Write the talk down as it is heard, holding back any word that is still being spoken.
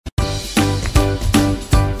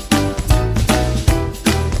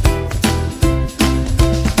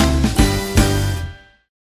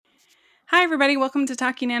Hi, everybody. Welcome to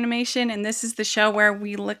Talking Animation. And this is the show where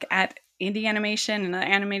we look at indie animation and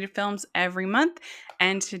animated films every month.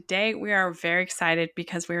 And today we are very excited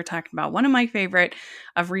because we are talking about one of my favorite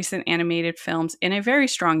of recent animated films in a very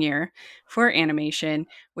strong year for animation.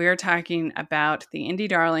 We are talking about the indie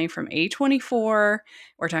darling from A24.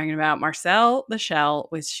 We're talking about Marcel the Shell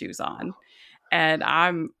with Shoes On. And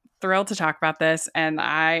I'm thrilled to talk about this. And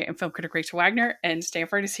I am film critic Rachel Wagner, and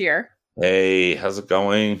Stanford is here. Hey, how's it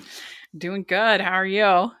going? Doing good. How are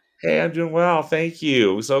you? Hey, I'm doing well. Thank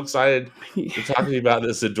you. I'm so excited to talk to you about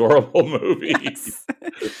this adorable movie. Yes.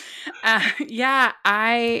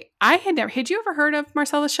 I had never. Had you ever heard of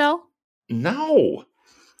Marcel the Shell? No.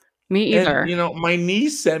 Me either. And, my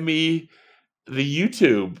niece sent me the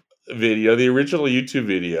YouTube video, the original YouTube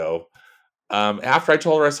video, after I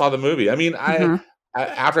told her I saw the movie. I mean,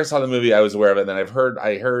 after I saw the movie, I was aware of it. And then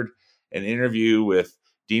I heard an interview with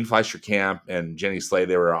Dean Fleischer Camp and Jenny Slate.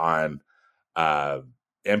 They were on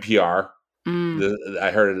NPR.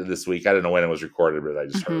 I heard it this week. I don't know when it was recorded, but I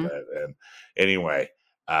just heard it. And anyway,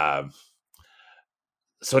 so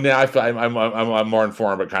now I feel I'm more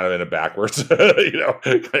informed, but kind of in a backwards, kind of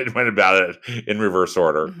about it in reverse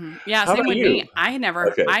order. Yeah, same with me. I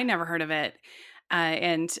never heard of it.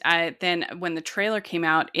 And then when the trailer came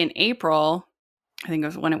out in April, I think it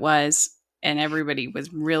was when it was, and everybody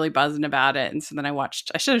was really buzzing about it. And so then I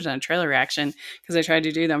should have done a trailer reaction because I tried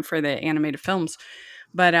to do them for the animated films.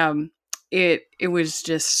 But it was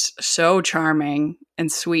just so charming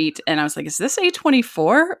and sweet. And I was like, is this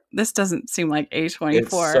A24? This doesn't seem like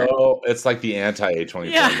A24. It's like the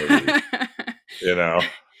anti-A24 movie.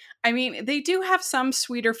 I mean, they do have some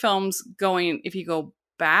sweeter films going if you go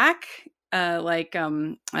back.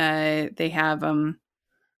 They have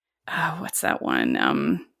what's that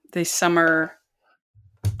one? The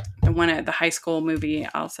one at the high school movie.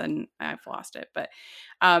 All of a sudden, I've lost it. But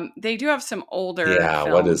they do have some older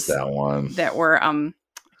films. What is that one? That were I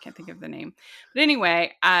can't think of the name. But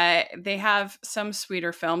anyway, they have some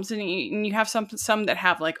sweeter films, and you have some that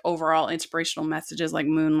have like overall inspirational messages, like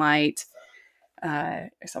Moonlight, or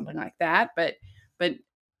something like that. But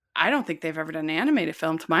I don't think they've ever done an animated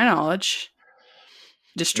film, to my knowledge,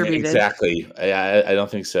 distributed. Yeah, exactly. I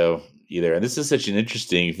don't think so either. And this is such an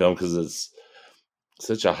interesting film because it's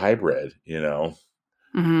such a hybrid,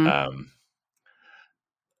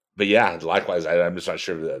 But yeah, likewise, I'm just not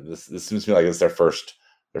sure that this seems to me like it's their first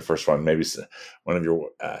one. Maybe one of your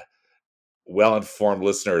well-informed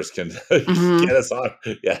listeners can get us on.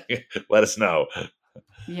 Yeah, let us know.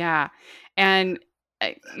 Yeah, and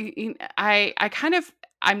I'm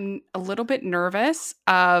a little bit nervous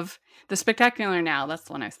of The Spectacular Now. That's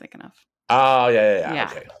the one I was thinking of. Oh yeah.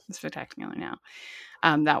 Okay. The Spectacular Now.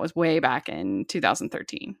 That was way back in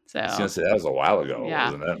 2013. So I was gonna say that was a while ago,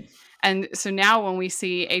 wasn't it? And so now when we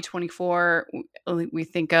see A24, we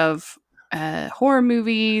think of horror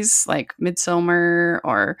movies like Midsommar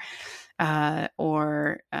or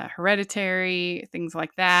Hereditary, things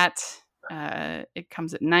like that. It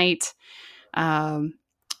Comes at Night. And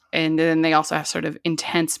then they also have sort of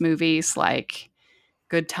intense movies like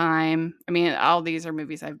Good Time. I mean, all these are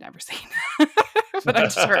movies I've never seen, but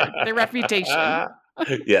I've just heard their reputation.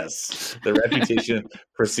 Yes, the reputation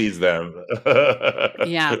precedes them.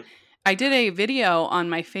 Yeah. I did a video on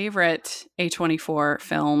my favorite A24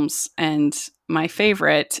 films, and my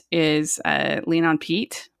favorite is Lean on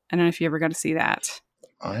Pete. I don't know if you ever got to see that.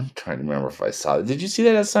 I'm trying to remember if I saw it. Did you see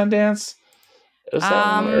that at Sundance?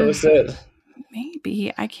 Or was it?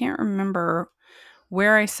 Maybe. I can't remember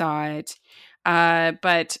where I saw it,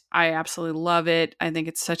 but I absolutely love it. I think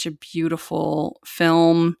it's such a beautiful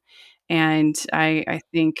film, and I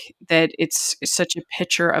think that it's such a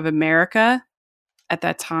picture of America at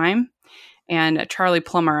that time. And Charlie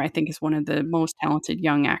Plummer, I think, is one of the most talented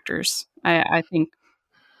young actors. I think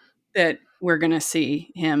that we're going to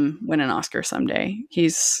see him win an Oscar someday.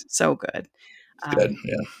 He's so good. Good,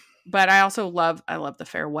 yeah. But I also love The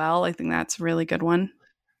Farewell. I think that's a really good one.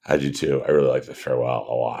 I do too. I really like The Farewell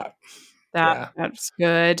a lot. That's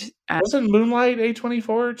good. Wasn't Moonlight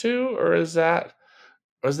A24 too, or was that?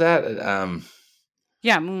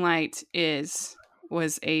 Yeah, Moonlight was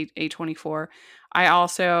A24. I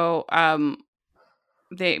also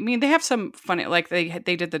they have some funny, like they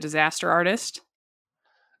did The Disaster Artist.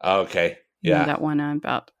 Oh, okay. Yeah. That one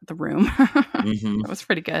about the room. That was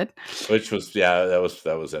pretty good. Which was that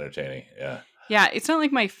was entertaining. Yeah. Yeah, it's not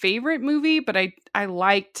like my favorite movie, but I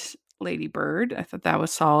liked Lady Bird. I thought that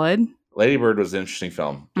was solid. Lady Bird was an interesting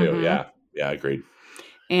film too. Yeah, agreed.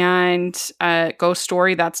 And Ghost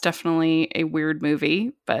Story, that's definitely a weird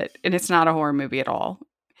movie, and it's not a horror movie at all.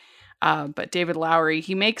 But David Lowery,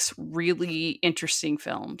 he makes really interesting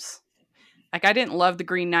films. Like, I didn't love The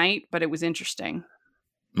Green Knight, but it was interesting.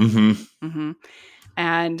 Mm-hmm.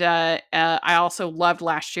 And I also loved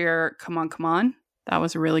last year, Come On, Come On. That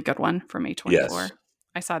was a really good one from A24. Yes.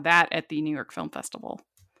 I saw that at the New York Film Festival.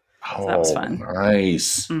 So that was Oh, fun.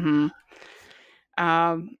 nice.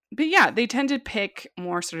 But yeah, they tend to pick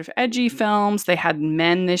more sort of edgy films. They had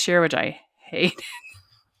Men this year, which I hate.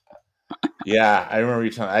 Yeah, I remember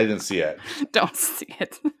you telling. I didn't see it. Don't see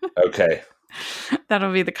it. Okay.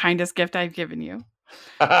 That'll be the kindest gift I've given you.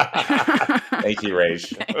 Thank you,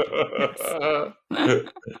 Rach.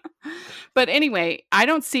 But anyway,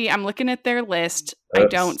 I'm looking at their list. Oops. I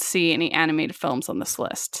don't see any animated films on this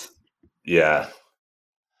list. Yeah.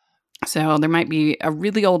 So there might be a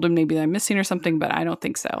really old one maybe I'm missing or something, but I don't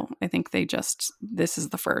think so. I think this is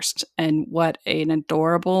the first. And what an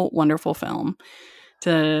adorable, wonderful film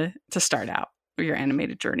to start out your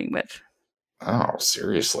animated journey with. Oh,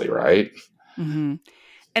 seriously, right? Mm-hmm.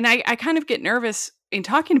 And I kind of get nervous in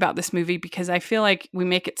talking about this movie because I feel like we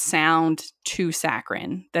make it sound too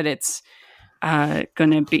saccharine, that it's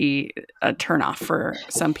going to be a turnoff for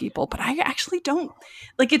some people. But I actually don't.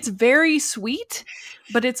 Like, it's very sweet,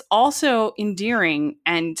 but it's also endearing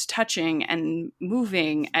and touching and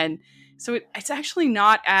moving. And so it's actually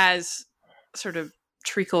not as sort of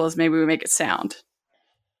treacle as maybe we make it sound.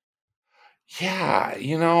 Yeah,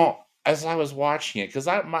 as I was watching it, because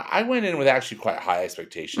I went in with actually quite high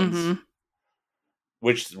expectations,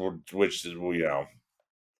 which it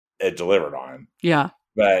delivered on. Yeah,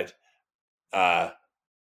 but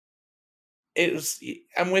it was.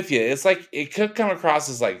 I'm with you. It's like it could come across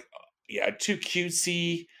as like too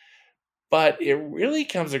cutesy, but it really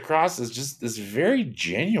comes across as just this very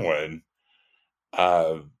genuine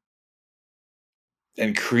and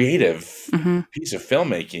creative piece of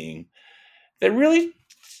filmmaking that really.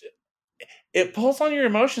 It pulls on your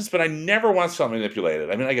emotions, but I never once felt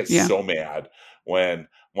manipulated. I mean, I get so mad when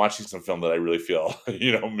watching some film that I really feel,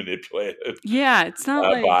 manipulated. Yeah, it's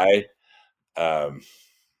not by. Yeah,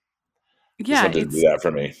 it didn't do that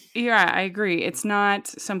for me. Yeah, I agree. It's not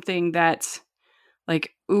something that's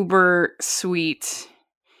like uber sweet.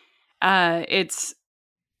 It's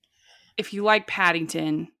if you like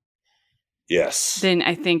Paddington, yes, then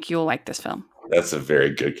I think you'll like this film. That's a very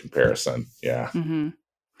good comparison. Yeah. Mm-hmm.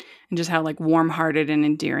 And just how like warm-hearted and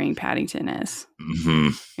endearing Paddington is.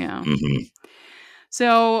 Mm-hmm. Yeah. Mm-hmm.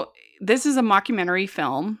 So this is a mockumentary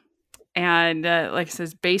film. And like I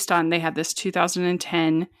said, they had this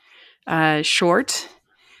 2010 short.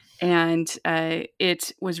 And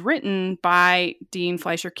it was written by Dean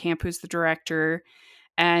Fleischer Camp, who's the director,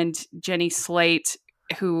 and Jenny Slate,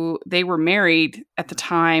 who they were married at the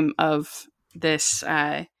time of this,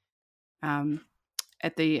 at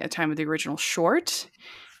the time of the original short.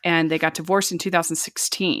 And they got divorced in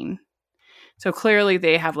 2016. So clearly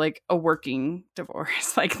they have like a working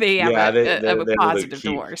divorce. Like they have a positive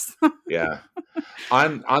divorce. Yeah.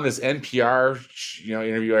 On this NPR,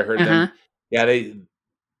 interview I heard them. Yeah,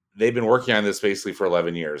 they've been working on this basically for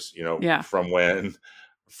 11 years, from when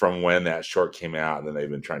that short came out, and then they've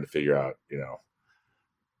been trying to figure out,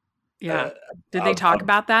 Yeah. Did they talk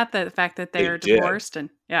about that? The fact that they're divorced? And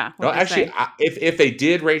yeah. No, actually, if they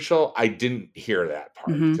did, Rachel, I didn't hear that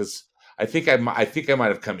part because I think I might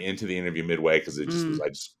have come into the interview midway because it just was, I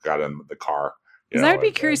just got in the car. Because I would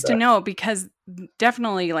be curious to know, because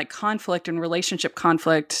definitely like conflict and relationship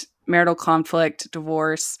conflict, marital conflict,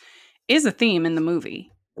 divorce is a theme in the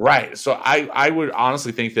movie. Right. So I would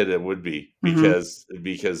honestly think that it would be because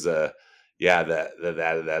that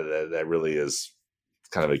really is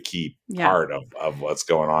kind of a key part of what's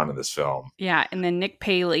going on in this film. Yeah. And then Nick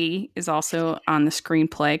Paley is also on the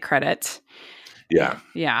screenplay credit. Yeah.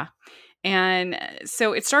 Yeah. And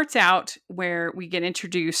so it starts out where we get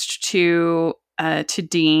introduced to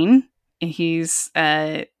Dean. He moves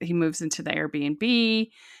into the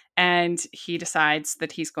Airbnb, and he decides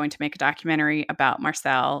that he's going to make a documentary about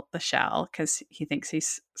Marcel the Shell because he thinks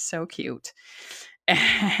he's so cute.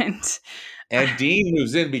 And Dean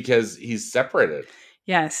moves in because he's separated.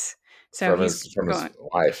 Yes. So from his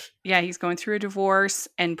wife. Yeah, he's going through a divorce,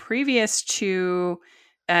 and previous to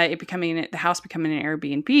the house becoming an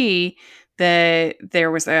Airbnb,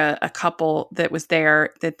 there was a couple that was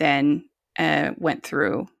there that then went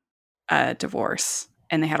through a divorce,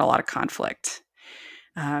 and they had a lot of conflict.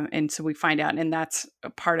 And so we find out, and that's a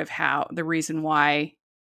part of the reason why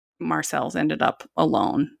Marcel's ended up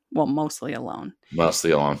alone. Well, mostly alone.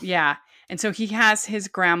 Mostly alone. Yeah. And so he has his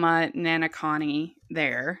grandma, Nana Connie,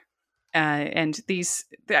 there. And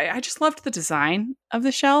I just loved the design of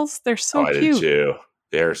the shells. They're so cute. I did too.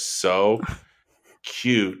 They're so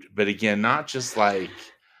cute. But again, not just like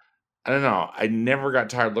I don't know. I never got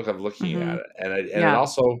tired of looking Mm-hmm. at it, and it Yeah.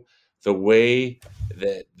 also the way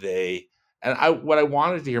that they and I what I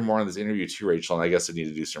wanted to hear more in this interview too, Rachel, and I guess I need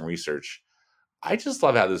to do some research. I just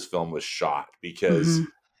love how this film was shot because Mm-hmm.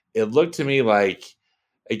 it looked to me like,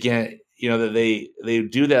 again, that they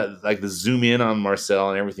do that, like the zoom in on Marcel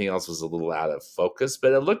and everything else was a little out of focus,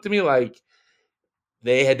 but it looked to me like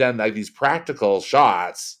they had done like these practical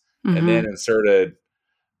shots and Mm-hmm. then inserted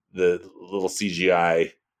the little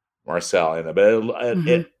CGI Marcel in it. But Mm-hmm.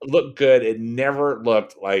 it looked good. It never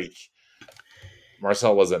looked like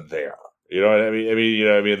Marcel wasn't there. You know what I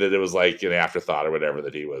mean? That it was like an afterthought or whatever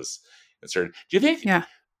that he was inserted. Do you think Yeah.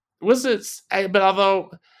 was it? But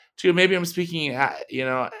although, too, maybe I'm speaking.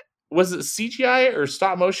 Was it CGI or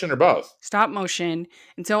stop motion or both? Stop motion.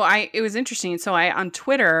 And so it was interesting. So on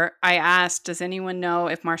Twitter, I asked, does anyone know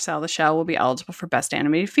if Marcel the Shell will be eligible for Best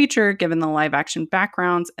Animated Feature given the live action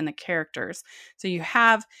backgrounds and the characters? So you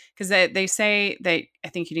have, because they say that I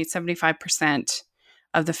think you need 75%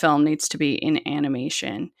 of the film needs to be in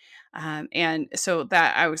animation. And so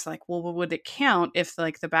that I was like, well, would it count if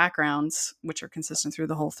like the backgrounds, which are consistent through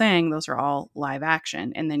the whole thing, those are all live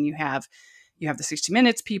action? And then you have the 60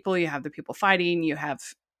 Minutes people, you have the people fighting, you have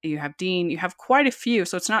Dean, you have quite a few.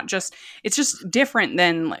 So it's just different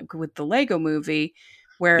than like with the Lego movie,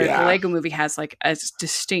 where the Yeah, Lego movie has like a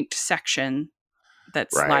distinct section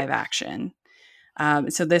that's right. live action.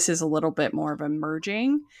 So this is a little bit more of a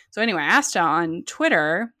merging. So anyway, I asked on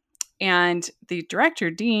Twitter, and the director,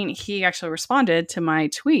 Dean, he actually responded to my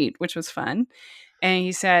tweet, which was fun. And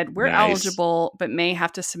he said, we're Nice. eligible, but may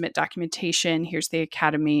have to submit documentation. Here's the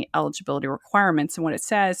Academy eligibility requirements. And what it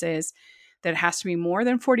says is that it has to be more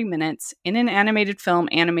than 40 minutes. In an animated film,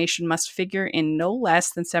 animation must figure in no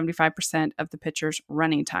less than 75% of the picture's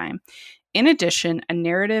running time. In addition, a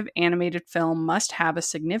narrative animated film must have a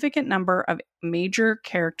significant number of major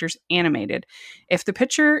characters animated. If the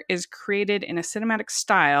picture is created in a cinematic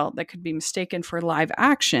style that could be mistaken for live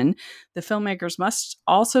action, the filmmakers must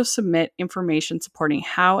also submit information supporting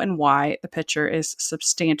how and why the picture is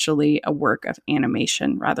substantially a work of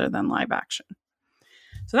animation rather than live action.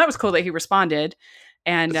 So that was cool that he responded.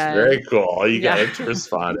 And It's very cool. You got yeah, him to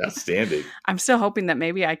respond. Outstanding. I'm still hoping that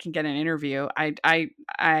maybe I can get an interview. Oh, I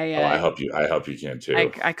hope you can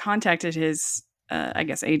too. I contacted his, I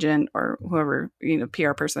guess, agent or whoever,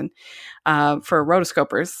 PR person for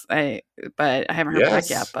Rotoscopers. But I haven't heard back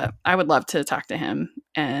yet. Yes. But I would love to talk to him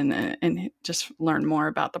and just learn more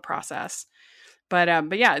about the process. But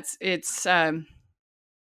yeah,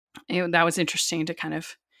 that was interesting to kind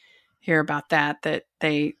of hear about that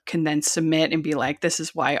they can then submit and be like, this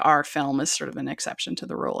is why our film is sort of an exception to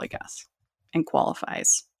the rule, I guess, and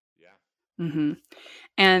qualifies. Yeah.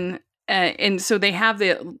 Mm-hmm. And so they have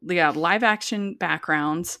the live action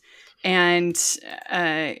backgrounds, and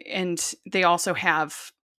they also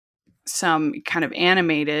have some kind of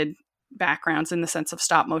animated backgrounds in the sense of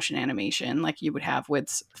stop motion animation, like you would have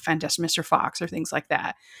with Fantastic Mr. Fox or things like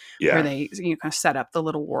that, where they kind of set up the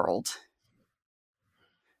little world.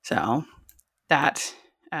 So that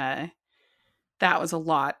was a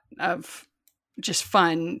lot of just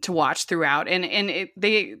fun to watch throughout, and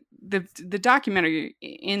the documentary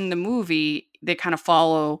in the movie, they kind of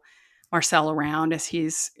follow Marcel around as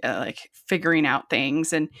he's like figuring out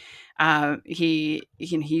things, and he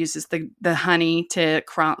uses the honey to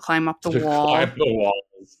climb up the wall. Climb the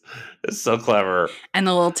walls. It's so clever. And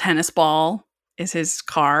the little tennis ball is his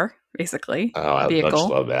car, basically. Oh, I vehicle. much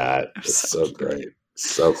love that. It's so great.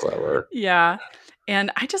 So clever. Yeah.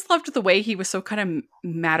 And I just loved the way he was so kind of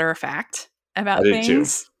matter of fact about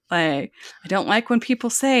things. Too. Like, I don't like when people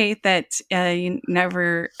say that you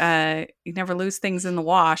never lose things in the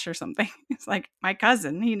wash or something. It's like my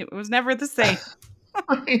cousin; he was never the same.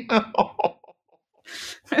 I know.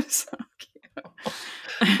 It's so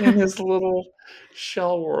cute. In his little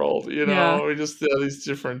shell world, we just these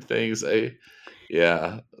different things.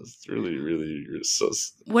 It's really, really so.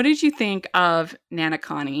 What did you think of Nana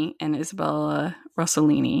Connie and Isabella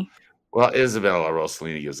Rossellini? Well, Isabella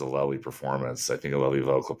Rossellini gives a lovely performance. I think a lovely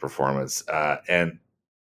vocal performance, and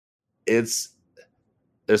there's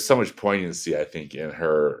so much poignancy, I think, in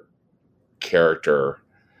her character.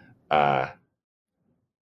 I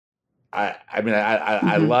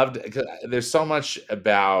loved, because there's so much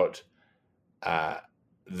about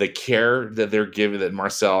the care that they're giving, that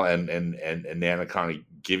Marcel and Nana Connie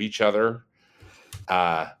give each other,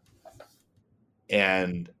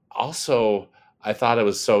 and also I thought it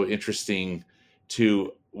was so interesting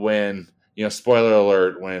to when, spoiler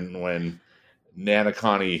alert, when Nana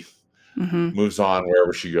Connie moves on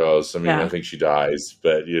wherever she goes. I mean, I think she dies,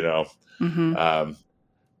 but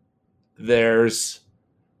there's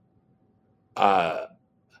uh,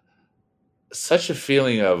 such a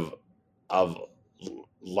feeling of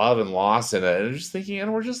love and loss in it. And I'm just thinking,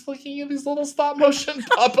 and we're just looking at these little stop motion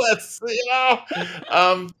puppets, you know.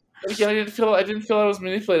 But again, I didn't feel I was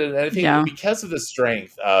manipulated. And I think Yeah. because of the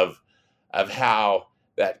strength of how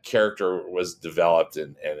that character was developed,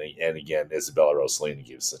 and again, Isabella Rossellini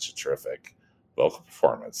gives such a terrific vocal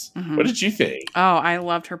performance. Mm-hmm. What did you think? Oh, I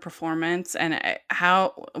loved her performance, and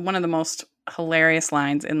how one of the most hilarious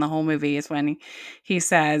lines in the whole movie is when he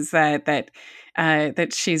says that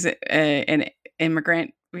she's an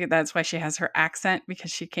immigrant. That's why she has her accent,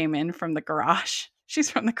 because she came in from the garage.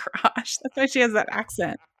 She's from the garage. That's why she has that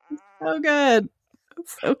accent. So good.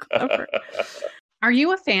 It's so clever. Are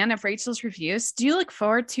you a fan of Rachel's Reviews? Do you look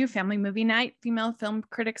forward to Family Movie Night, Female Film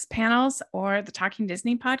Critics Panels, or the Talking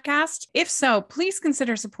Disney podcast? If so, please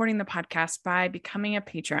consider supporting the podcast by becoming a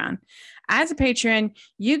Patreon. As a patron,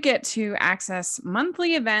 you get to access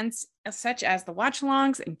monthly events such as the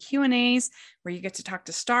watch-alongs and Q&As, where you get to talk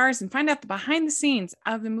to stars and find out the behind the scenes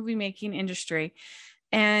of the movie making industry.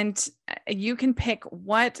 And you can pick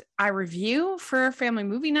what I review for Family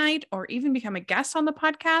Movie Night, or even become a guest on the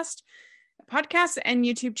podcast. Podcasts and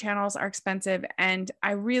YouTube channels are expensive, and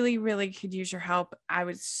I really, really could use your help. I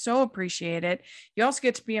would so appreciate it. You also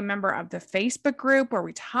get to be a member of the Facebook group where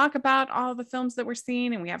we talk about all the films that we're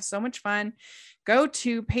seeing, and we have so much fun. Go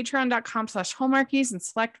to patreon.com/Hallmarkies and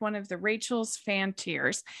select one of the Rachel's fan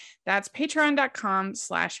tiers. That's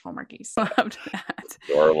patreon.com/Hallmarkies. Loved that.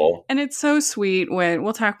 Adorable. And it's so sweet when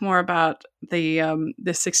we'll talk more about the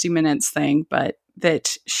 60 Minutes thing, but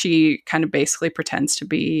that she kind of basically pretends to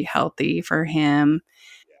be healthy for him,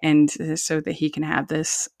 and so that he can have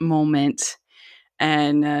this moment.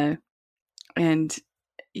 And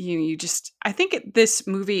you just, I think this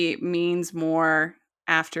movie means more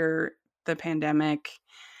after the pandemic.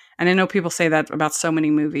 And I know people say that about so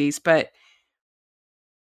many movies, but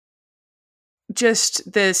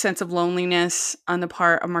just the sense of loneliness on the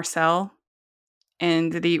part of Marcel,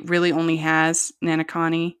 and that he really only has Nana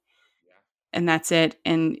Connie, and that's it.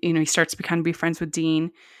 And, he starts to kind of be friends with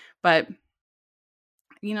Dean. But,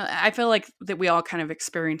 I feel like that we all kind of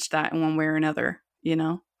experienced that in one way or another,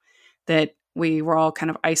 that we were all kind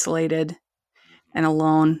of isolated and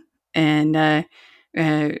alone. And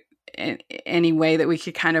any way that we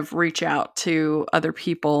could kind of reach out to other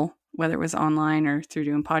people, whether it was online or through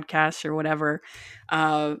doing podcasts or whatever,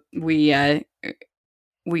 that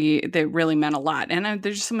really meant a lot. And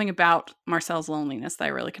there's just something about Marcel's loneliness that I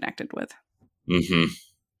really connected with. Mm-hmm.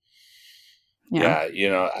 Yeah.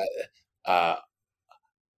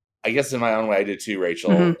 I guess in my own way, I did too,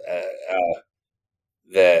 Rachel. Mm-hmm.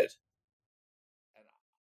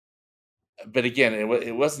 But again,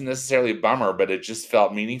 it wasn't necessarily a bummer, but it just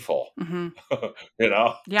felt meaningful. Mm-hmm.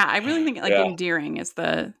 Yeah, I really think endearing is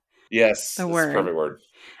the word. The perfect word.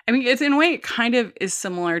 I mean, it's in a way, it kind of is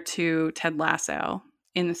similar to Ted Lasso,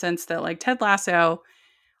 in the sense that, like, Ted Lasso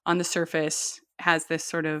on the surface has this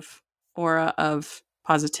sort of aura of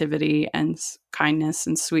positivity and kindness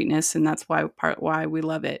and sweetness, and that's why we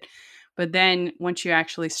love it. But then once you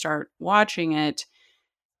actually start watching it,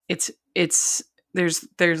 it's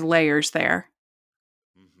there's layers there,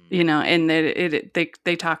 mm-hmm. And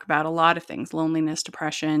they talk about a lot of things: loneliness,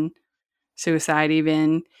 depression, suicide,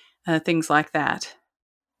 even things like that.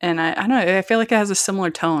 And I don't know, I feel like it has a similar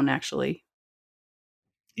tone, actually.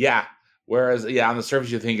 Yeah. Whereas, on the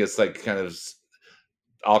surface, you think it's like kind of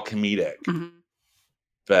all comedic, mm-hmm.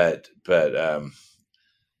 but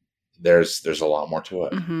there's a lot more to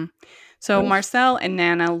it. Mm-hmm. So Marcel and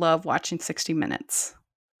Nana love watching 60 Minutes.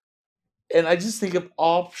 And I just think of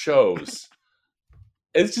all shows,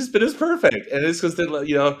 it's just been as perfect. And it's because,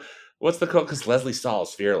 what's the quote? Because Leslie Stahl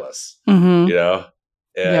is fearless, mm-hmm.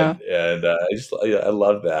 And I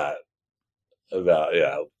love that about,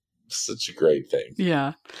 such a great thing.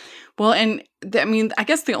 Yeah. Well, and I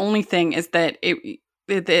guess the only thing is that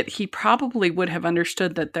that he probably would have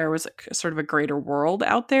understood that there was a sort of a greater world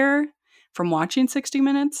out there from watching 60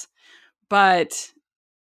 Minutes, but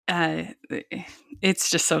it's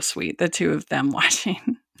just so sweet, the two of them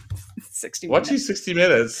watching 60 Minutes. Watching 60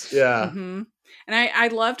 Minutes, yeah. Mm-hmm. And I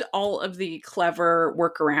loved all of the clever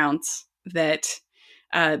workarounds that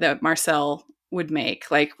Marcel would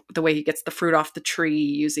make, like the way he gets the fruit off the tree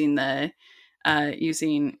using the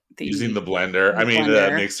blender.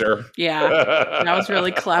 The mixer. Yeah, that was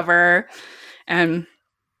really clever. And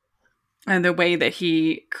the way that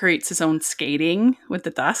he creates his own skating with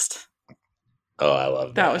the dust. Oh, I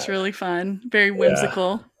love that. That was really fun. Very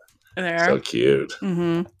whimsical. There. So cute.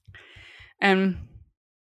 Mm-hmm. And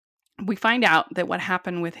we find out that what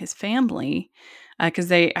happened with his family,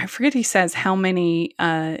 because I forget he says how many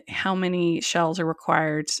shells are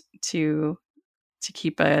required to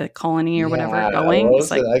keep a colony or whatever Yeah, going. what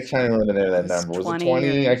It's was it? like I can't remember the name of it that was number. Was it 20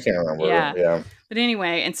 20? or I can't remember. yeah. Yeah. But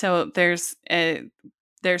anyway, and so there's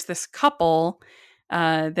this couple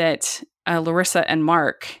that Larissa and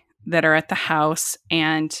Mark that are at the house,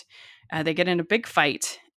 and they get in a big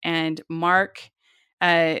fight. And Mark,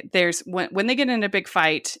 there's when they get in a big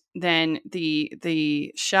fight, then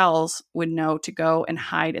the shells would know to go and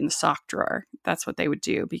hide in the sock drawer. That's what they would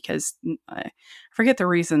do because I forget the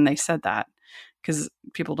reason they said that. Because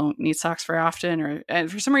people don't need socks very often, or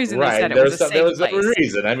for some reason they Right. said it was a There safe was a place.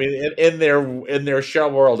 reason. I mean, in their shell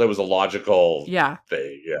world, it was a logical Yeah.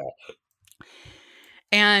 thing. Yeah.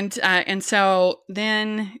 And so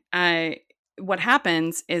then what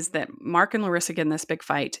happens is that Mark and Larissa get in this big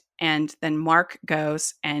fight, and then Mark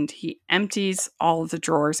goes and he empties all of the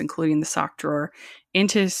drawers, including the sock drawer,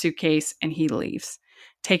 into his suitcase, and he leaves,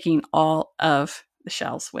 taking all of the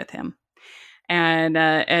shells with him.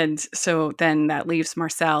 And so then that leaves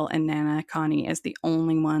Marcel and Nana Connie as the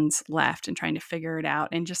only ones left and trying to figure it out.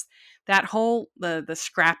 And just that whole the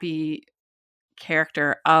scrappy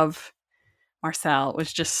character of Marcel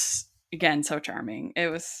was just, again, so charming. It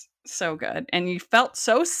was so good. And you felt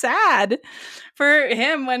so sad for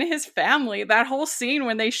him when his family, that whole scene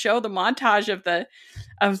when they show the montage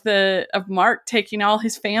of Mark taking all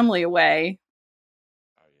his family away.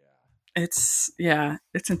 It's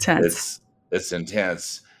intense. It's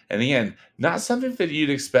intense. And again, not something that you'd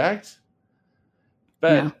expect.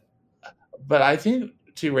 But I think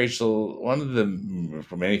too, Rachel, one of the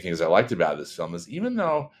many things I liked about this film is even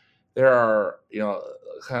though there are,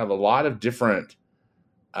 kind of a lot of different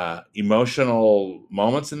emotional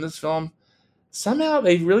moments in this film, somehow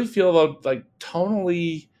they really feel like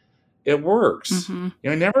tonally it works. Mm-hmm.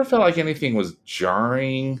 I never felt like anything was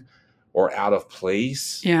jarring or out of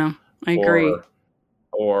place. Yeah, I agree.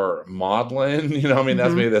 Or maudlin,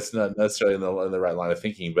 that's not necessarily in the right line of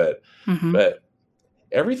thinking, but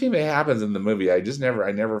everything that happens in the movie, I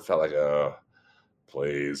never felt like, oh,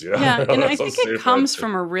 please. Yeah, and I think it comes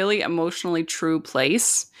from a really emotionally true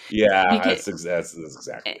place. Yeah, that's exactly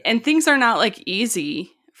it. And things are not like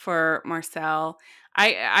easy for Marcel.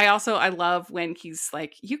 I love when he's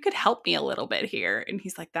like, you could help me a little bit here. And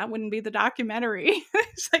he's like, that wouldn't be the documentary.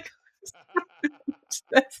 It's like,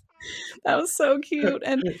 that was so cute.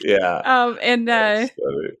 And yeah. And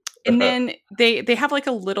then they have like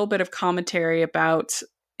a little bit of commentary about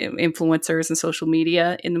influencers and social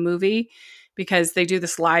media in the movie, because they do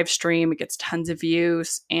this live stream. It gets tons of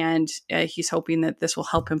views, and he's hoping that this will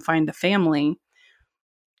help him find the family,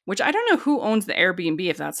 which I don't know who owns the Airbnb,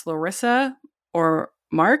 if that's Larissa or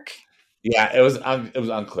Mark. Yeah, it was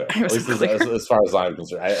unclear. At least as far as I'm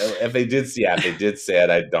concerned. If they did say it,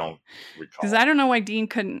 I don't recall. Because I don't know why Dean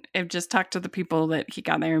couldn't have just talked to the people that he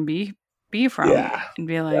got the Airbnb from and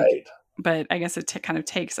be like, right. But I guess it kind of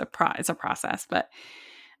takes it's a process. But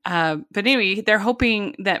anyway, they're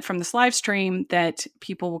hoping that from this live stream that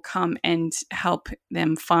people will come and help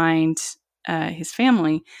them find his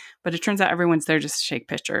family. But it turns out everyone's there just to take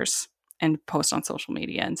pictures and post on social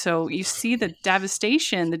media. And so you see the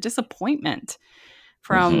devastation, the disappointment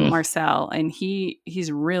from Marcel, and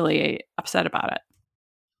he's really upset about it.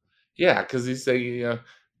 Yeah, because he's saying,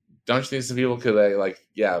 don't you think some people could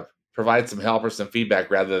provide some help or some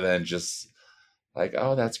feedback rather than just like,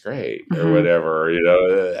 oh, that's great or whatever,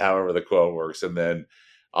 however the quote works. And then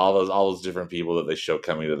all those different people that they show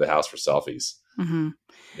coming to the house for selfies. Mm-hmm.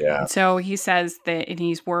 Yeah. And so he says that, and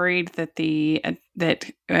he's worried that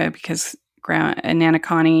because Nana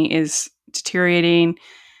Connie is deteriorating,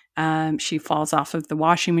 she falls off of the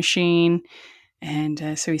washing machine,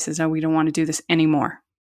 and so he says, "Oh, we don't want to do this anymore."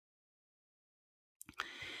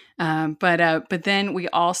 But then we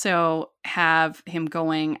also have him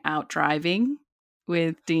going out driving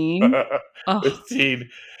with Dean. With Dean,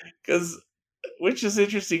 which is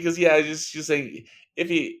interesting because just saying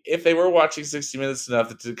if they were watching 60 Minutes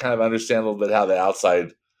enough to kind of understand a little bit how the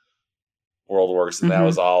outside world works, and that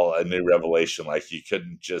was all a new revelation. Like you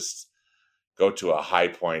couldn't just go to a high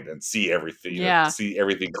point and see everything, see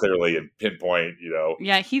everything clearly and pinpoint.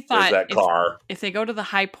 Yeah, he thought that car. If they go to the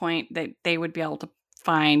high point, that they would be able to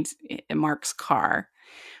find Mark's car,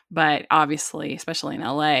 but obviously, especially in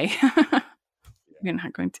LA, you're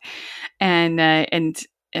not going to. And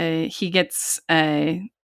he gets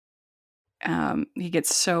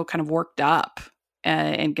so kind of worked up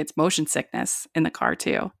and gets motion sickness in the car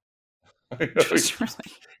too.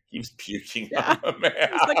 Keeps puking on the man.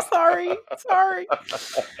 He's like, sorry.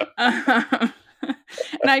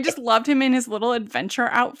 And I just loved him in his little adventure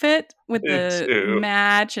outfit with Me the too.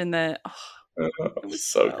 match and it was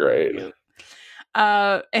So great. cute.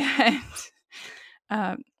 Uh, and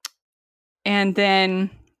uh, and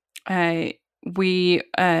then we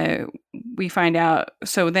find out.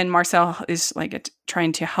 So then Marcel is like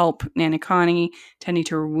trying to help Nana Connie, tending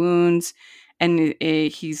to her wounds, and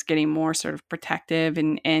he's getting more sort of protective,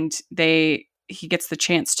 and he gets the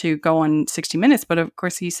chance to go on 60 Minutes, but of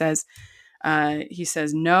course he says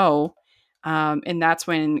no, and that's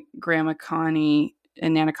when Grandma Connie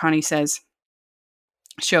and Nana Connie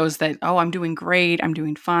shows that, oh, I'm doing great, I'm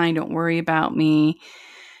doing fine, don't worry about me,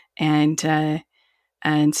 and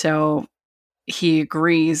so he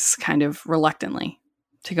agrees kind of reluctantly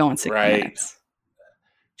to go on 60 Minutes.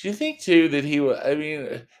 Do you think too that I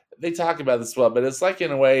mean, they talk about this well, but it's like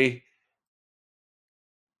in a way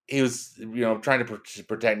he was, trying to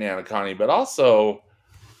protect Nana Connie, but also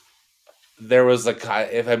there was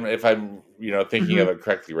if I'm thinking of it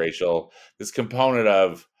correctly, Rachel, this component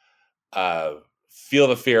of feel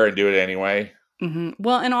the fear and do it anyway. Mm-hmm.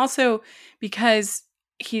 Well, and also because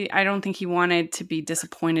I don't think he wanted to be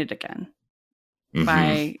disappointed again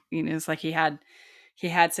by, it's like he had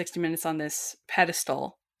 60 Minutes on this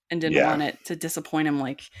pedestal and didn't want it to disappoint him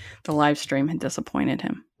like the live stream had disappointed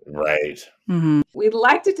him. Right. Mm-hmm. We'd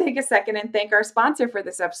like to take a second and thank our sponsor for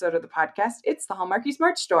this episode of the podcast. It's the Hallmarkies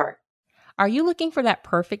merch store. Are you looking for that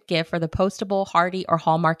perfect gift for the postable, Hardy, or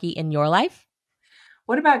Hallmarky in your life?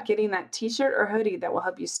 What about getting that t-shirt or hoodie that will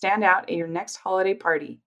help you stand out at your next holiday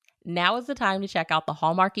party? Now is the time to check out the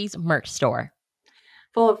Hallmarkies merch store.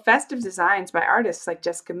 Full of festive designs by artists like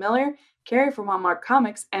Jessica Miller, Carrie from Hallmark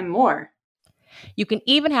Comics, and more. You can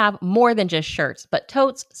even have more than just shirts, but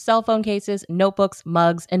totes, cell phone cases, notebooks,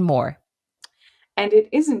 mugs, and more. And it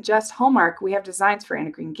isn't just Hallmark. We have designs for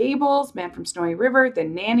Anna Green Gables, Man from Snowy River, The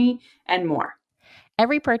Nanny, and more.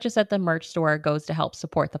 Every purchase at the merch store goes to help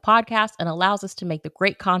support the podcast and allows us to make the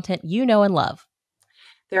great content you know and love.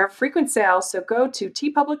 There are frequent sales, so go to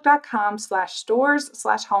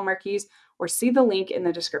tpublic.com/stores/Hallmarkies or see the link in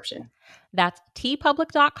the description. That's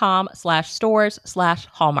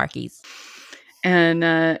tpublic.com/stores/Hallmarkies. And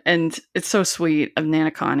it's so sweet of Nana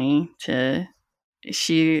Connie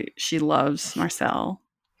she loves Marcel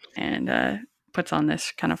and puts on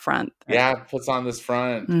this kind of front. Puts on this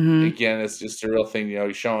front. Mm-hmm. Again, it's just a real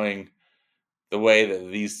thing, showing the way that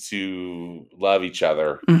these two love each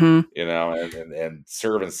other, and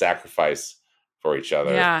serve and sacrifice for each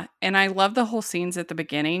other. Yeah, and I love the whole scenes at the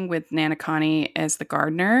beginning with Nana Connie as the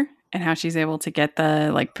gardener and how she's able to get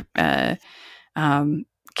the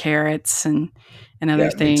carrots and other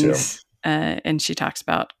things. And she talks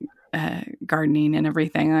about gardening and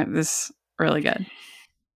everything. It was really good.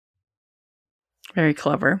 Very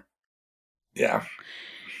clever. Yeah.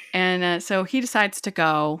 And so he decides to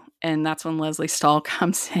go, and that's when Leslie Stahl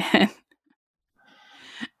comes in.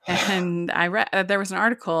 And I read there was an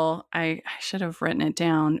article, I should have written it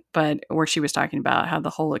down, but where she was talking about how the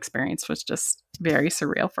whole experience was just very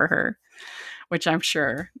surreal for her, which I'm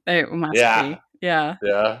sure it must be. Yeah.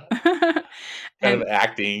 Yeah. Kind of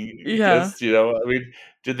acting. Yeah. Because, I mean,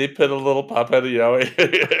 did they put a little puppet,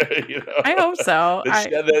 I hope so.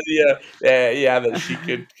 That she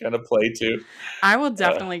could kind of play to. I will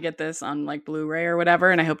definitely get this on like Blu-ray or whatever,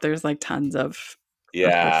 and I hope there's like tons of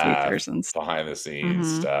features and stuff. Behind the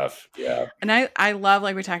scenes stuff. Yeah. And I love,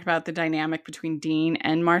 like we talked about, the dynamic between Dean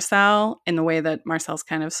and Marcel in the way that Marcel's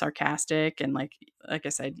kind of sarcastic and like I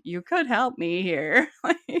said, you could help me here.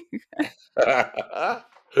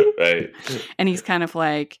 Right. And he's kind of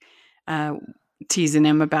like teasing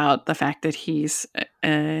him about the fact that he's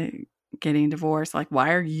getting divorced. Like,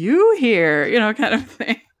 why are you here? Kind of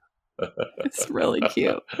thing. It's really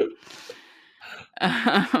cute.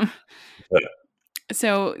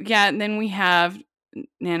 So, yeah, and then we have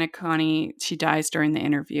Nana Connie. She dies during the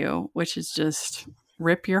interview, which is just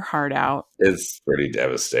rip your heart out. It's pretty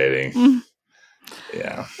devastating.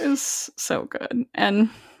 Yeah. It's so good. And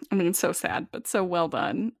I mean, so sad, but so well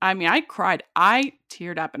done. I mean, I cried. I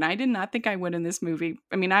teared up, and I did not think I would in this movie.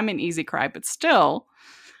 I mean, I'm an easy cry, but still,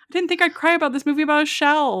 I didn't think I'd cry about this movie about a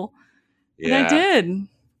shell. Yeah. And I did.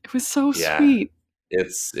 It was so sweet.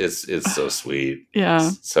 It's so sweet. Yeah.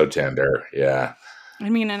 It's so tender. Yeah. I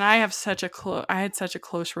mean, and I had such a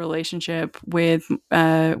close relationship with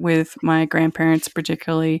my grandparents,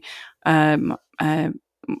 particularly. I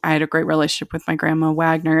had a great relationship with my grandma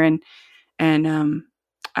Wagner, and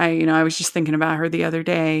I was just thinking about her the other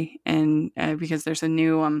day, and because there's a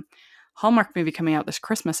new Hallmark movie coming out this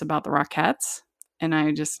Christmas about the Rockettes, and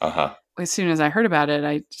I just as soon as I heard about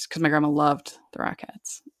it, because my grandma loved the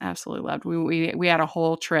Rockettes, absolutely loved. We had a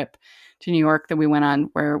whole trip New York that we went on,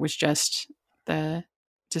 where it was just to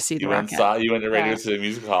see the Rockette. You went to radio to the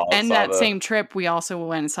music hall. And that same trip, we also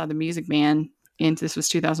went and saw the Music Man. And this was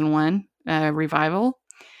 2001 Revival.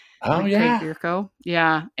 Oh, yeah. Craig Bierko.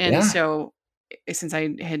 Yeah. And so since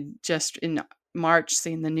I had just in March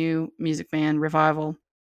seen the new Music Man Revival,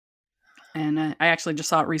 and I actually just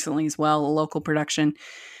saw it recently as well, a local production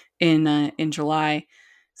in July.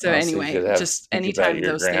 So anyway, just anytime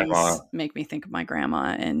those things make me think of my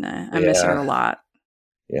grandma, and I miss her a lot.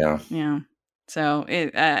 Yeah. Yeah. So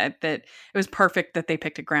it was perfect that they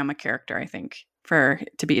picked a grandma character, I think,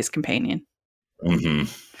 to be his companion in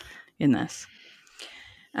this.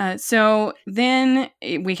 So then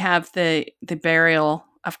we have the burial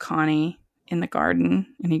of Connie in the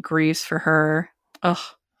garden, and he grieves for her. Ugh.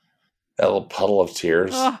 That little puddle of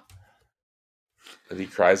tears that he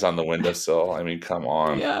cries on the windowsill. I mean, come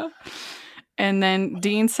on. Yeah. And then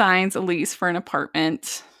Dean signs a lease for an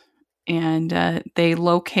apartment, and they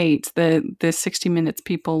locate the 60 Minutes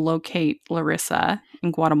people locate Larissa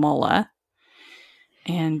in Guatemala,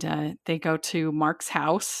 and they go to Mark's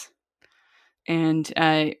house. And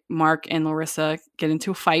Mark and Larissa get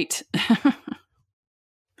into a fight.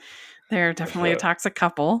 They're definitely a toxic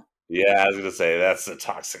couple. Yeah, I was going to say, that's a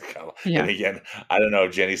toxic couple. Yeah. And again, I don't know,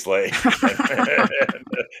 Jenny Slate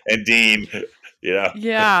and Dean,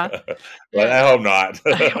 Yeah. But I hope not.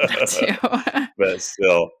 I hope not too. But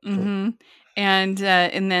still. Mm-hmm. And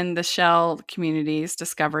then the Shell community is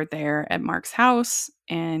discovered there at Mark's house,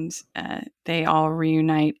 and they all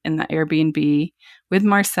reunite in the Airbnb with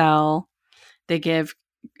Marcel. They give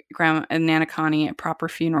Grandma and Nana Connie a proper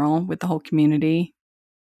funeral with the whole community.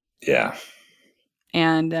 Yeah.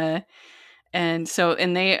 And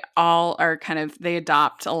they all are they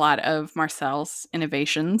adopt a lot of Marcel's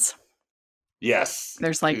innovations. Yes.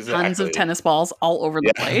 There's tons of tennis balls all over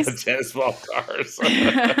the place. Tennis ball cars.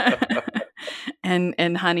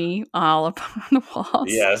 and honey all up on the walls.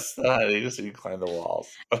 Yes. They just climb the walls.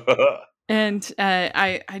 And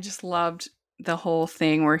I just loved the whole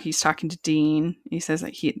thing where he's talking to Dean. He says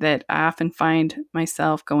that I often find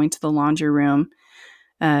myself going to the laundry room,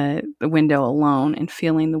 the window alone, and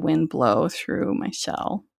feeling the wind blow through my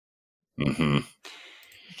shell. Mm-hmm.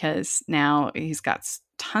 Because now he's got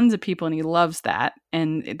tons of people and he loves that.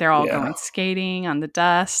 And they're all going skating on the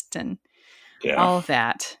dust and all of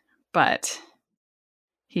that. But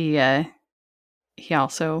he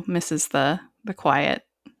also misses the quiet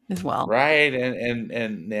as well. Right.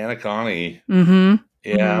 And Nana Connie. Mm-hmm.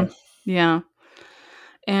 Yeah. Mm-hmm. Yeah.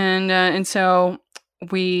 And so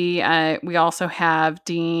we also have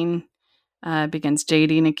Dean begins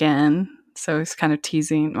dating again. So he's kind of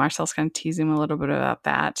teasing, Marcel's kind of teasing him a little bit about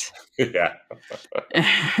that. Yeah.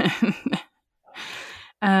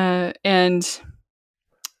 I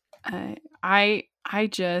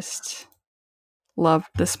just love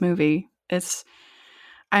this movie. It's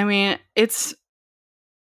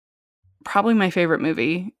probably my favorite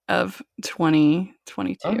movie of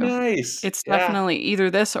 2022. Oh, nice. It's definitely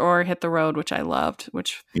either this or Hit the Road, which I loved, but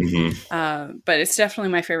it's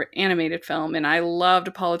definitely my favorite animated film, and I loved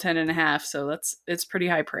Apollo 10.5, so it's pretty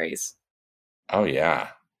high praise. Oh, yeah.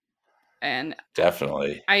 And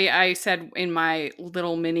definitely. I said in my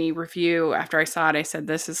little mini review after I saw it, I said,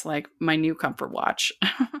 this is like my new comfort watch.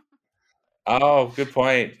 Oh, good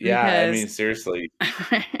point. Yeah, I mean, seriously.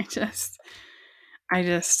 I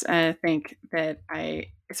just think that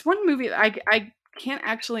it's one movie that I can't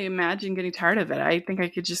actually imagine getting tired of it. I think I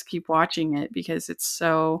could just keep watching it because it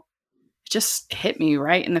just hit me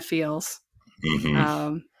right in the feels.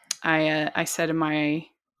 Mm-hmm. I said in my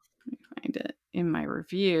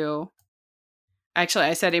review, actually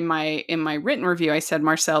I said in my written review, I said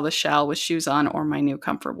Marcel the Shell with shoes on or my new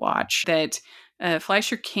comfort watch, that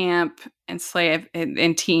Fleischer Camp and Slade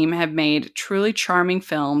and team have made a truly charming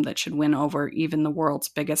film that should win over even the world's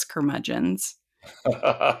biggest curmudgeons.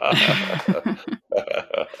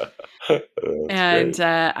 And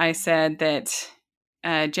I said that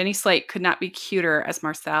Jenny Slate could not be cuter as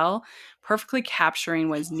Marcel, perfectly capturing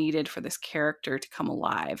what is needed for this character to come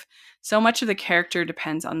alive. So much of the character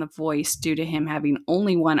depends on the voice due to him having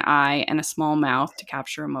only one eye and a small mouth to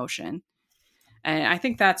capture emotion. And I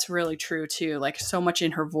think that's really true too. Like, so much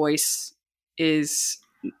in her voice is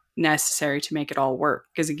necessary to make it all work.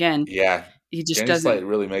 Because again, he just doesn't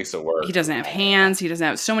really makes it work. He doesn't have hands. He doesn't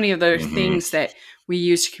have so many of those things that we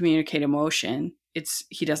use to communicate emotion.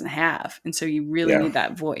 He doesn't have, and so you really need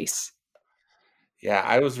that voice. Yeah,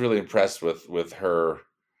 I was really impressed with her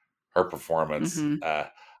performance. Mm-hmm.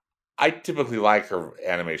 I typically like her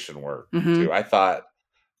animation work too. I thought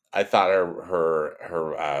her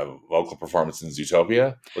vocal performance in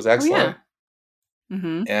Zootopia was excellent.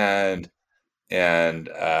 and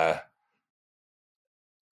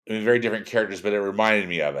I mean, very different characters, but it reminded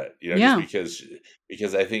me of it, just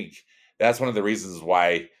because I think that's one of the reasons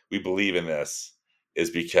why we believe in this is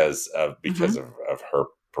because of her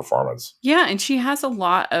performance. Yeah, and she has a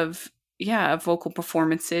lot of vocal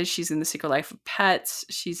performances. She's in The Secret Life of Pets.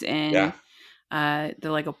 She's in the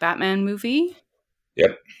Lego Batman movie.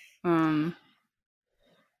 Yep.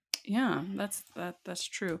 Yeah, that's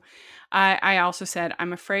true. I also said,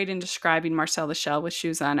 I'm afraid in describing Marcel the Shell with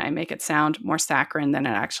shoes on, I make it sound more saccharine than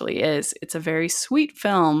it actually is. It's a very sweet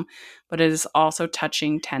film, but it is also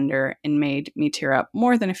touching, tender, and made me tear up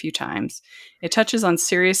more than a few times. It touches on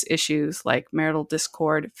serious issues like marital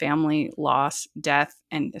discord, family loss, death,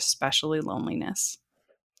 and especially loneliness.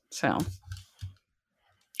 So,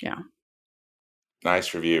 yeah.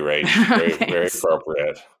 Nice review, Rach. Very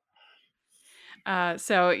appropriate.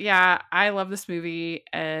 So yeah, I love this movie,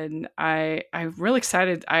 and I'm really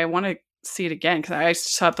excited. I want to see it again because I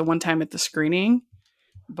saw it the one time at the screening,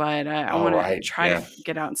 but I want to try to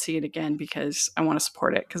get out and see it again because I want to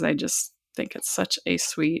support it because I just think it's such a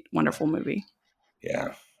sweet, wonderful movie.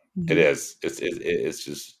 Yeah, it is. It's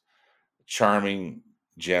just charming,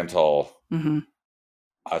 gentle,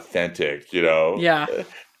 authentic. Yeah.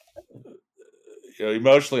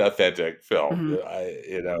 Emotionally authentic film.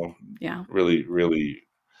 Really, really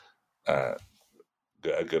a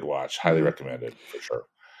good watch. Highly recommended for sure.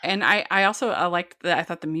 And I also liked that. I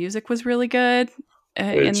thought the music was really good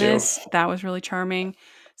in this. That was really charming.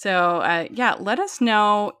 So let us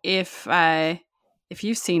know if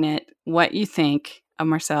you've seen it, what you think of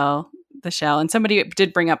Marcel the Shell. And somebody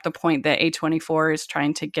did bring up the point that A24 is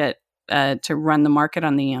trying to get to run the market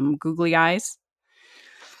on the googly eyes.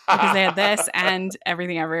 Because they had this and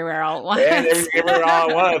Everything Everywhere All at Once. And Everything Everywhere All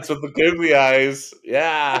at Once with the googly eyes.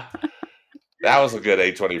 Yeah. That was a good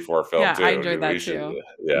A24 film, too. I enjoyed that, too.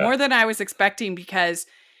 More than I was expecting because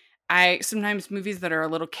sometimes movies that are a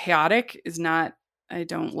little chaotic I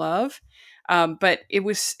don't love. But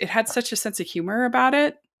it had such a sense of humor about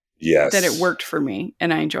it. Yes. That it worked for me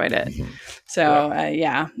and I enjoyed it. So,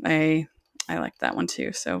 I liked that one,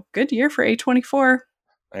 too. So, good year for A24.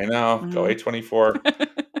 I know. Go A24.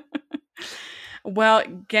 Well,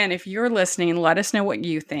 again, if you're listening, let us know what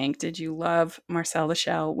you think. Did you love Marcel the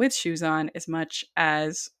Shell with shoes on as much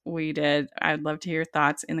as we did? I'd love to hear your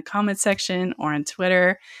thoughts in the comments section or on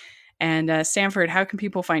Twitter. And Stanford, how can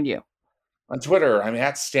people find you? On Twitter, I'm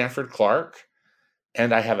at Stanford Clark.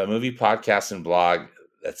 And I have a movie podcast and blog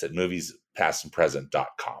that's at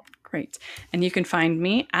moviespastandpresent.com. Great. And you can find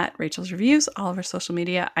me at Rachel's Reviews, all of our social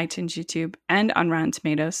media, iTunes, YouTube, and on Rotten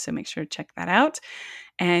Tomatoes. So make sure to check that out.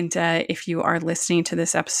 And if you are listening to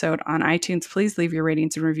this episode on iTunes, please leave your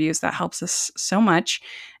ratings and reviews. That helps us so much.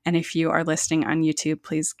 And if you are listening on YouTube,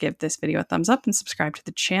 please give this video a thumbs up and subscribe to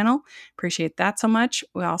the channel. Appreciate that so much.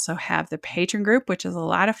 We also have the Patreon group, which is a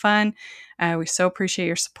lot of fun. We so appreciate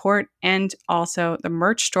your support. And also the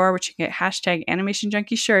merch store, which you can get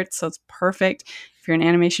 #AnimationJunkie shirts. So it's perfect. If you're an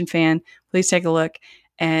animation fan, please take a look.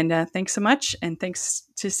 And thanks so much. And thanks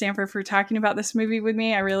to Stanford for talking about this movie with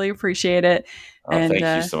me. I really appreciate it. Thank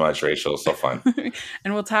you so much, Rachel. So fun.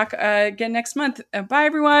 And we'll talk again next month. Bye,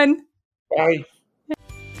 everyone. Bye.